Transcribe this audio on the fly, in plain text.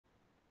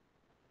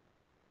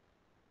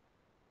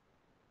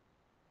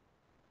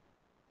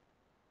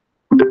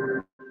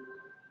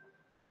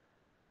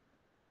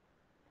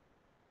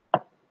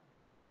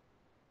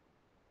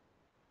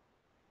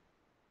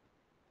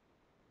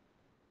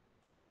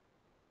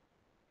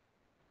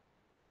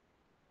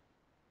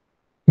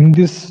In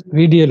this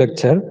video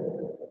lecture,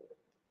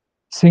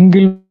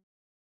 single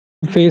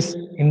phase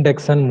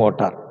induction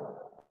motor.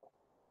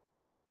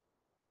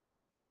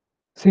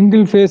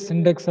 Single phase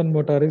induction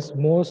motor is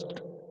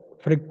most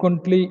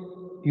frequently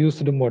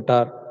used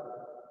motor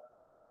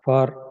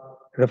for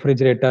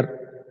refrigerator,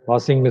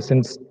 washing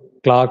machines,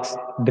 clocks,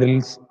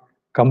 drills,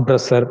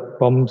 compressor,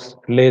 pumps,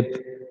 lathe,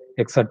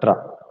 etc.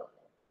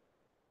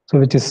 So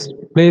which is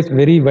plays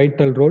very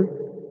vital role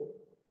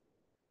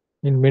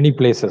in many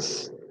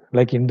places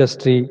like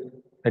industry,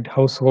 like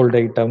household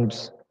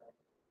items.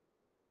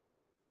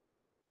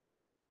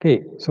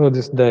 Okay, so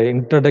this is the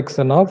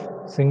introduction of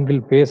single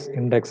phase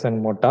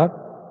induction motor.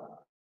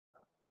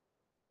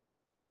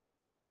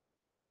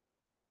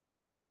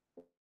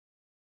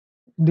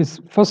 This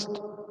first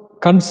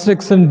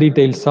construction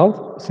details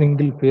of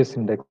single phase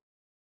induction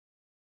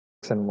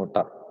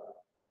motor.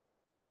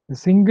 The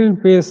single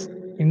phase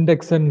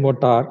induction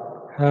motor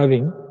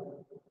having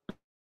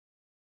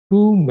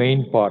two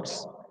main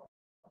parts.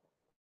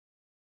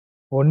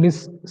 One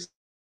is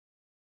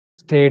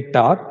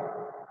stator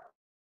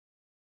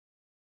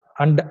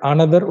and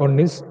another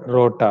one is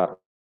rotor.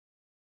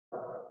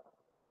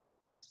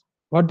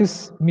 What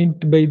is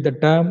meant by the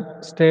term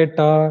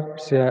stator?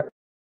 It's a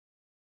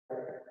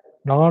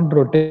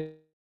non-rotating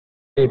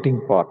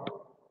part.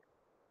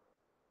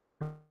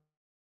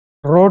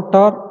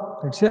 Rotor,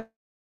 it's a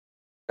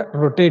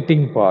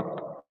rotating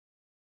part,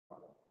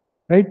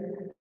 right?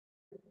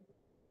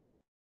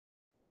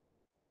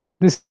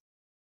 This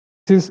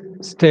is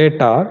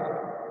stator.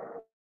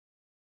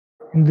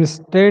 In this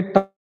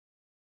stator,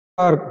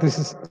 this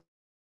is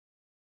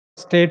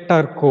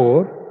stator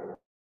core.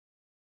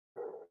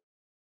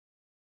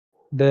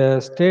 The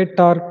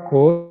stator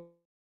core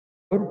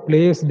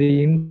placed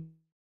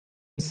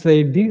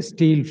inside the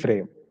steel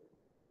frame.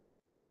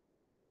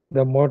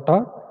 The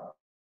motor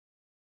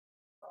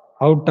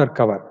outer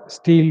cover,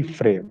 steel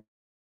frame.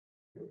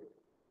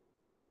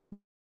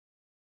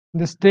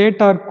 The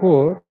stator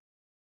core,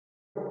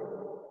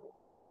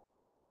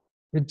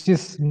 which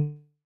is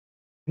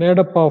made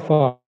up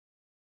of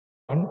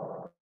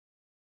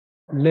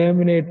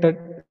laminated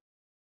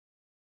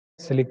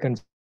silicon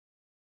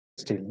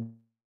steel.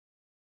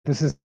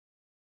 This is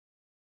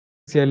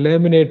a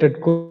laminated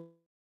core,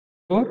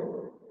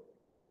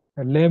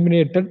 a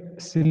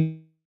laminated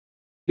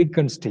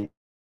silicon steel.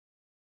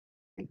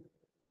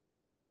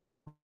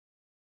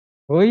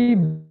 Why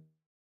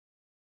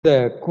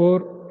the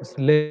core is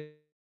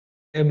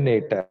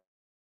laminated?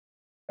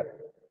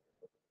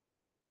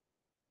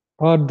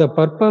 For the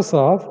purpose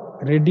of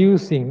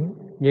reducing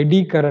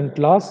eddy current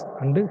loss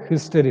and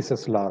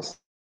hysteresis loss.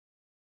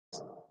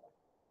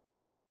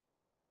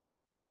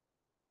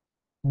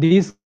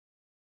 These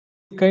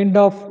kind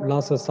of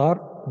losses are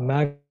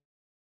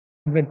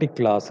magnetic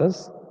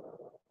losses.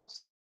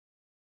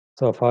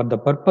 So for the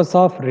purpose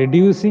of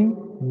reducing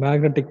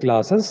magnetic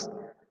losses,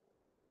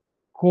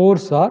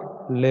 cores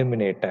are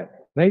laminated,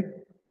 right?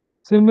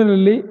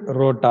 Similarly,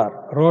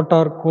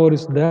 rotor core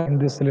is there in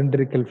the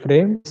cylindrical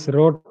frame. This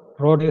rotor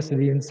is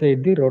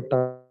inside the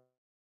rotor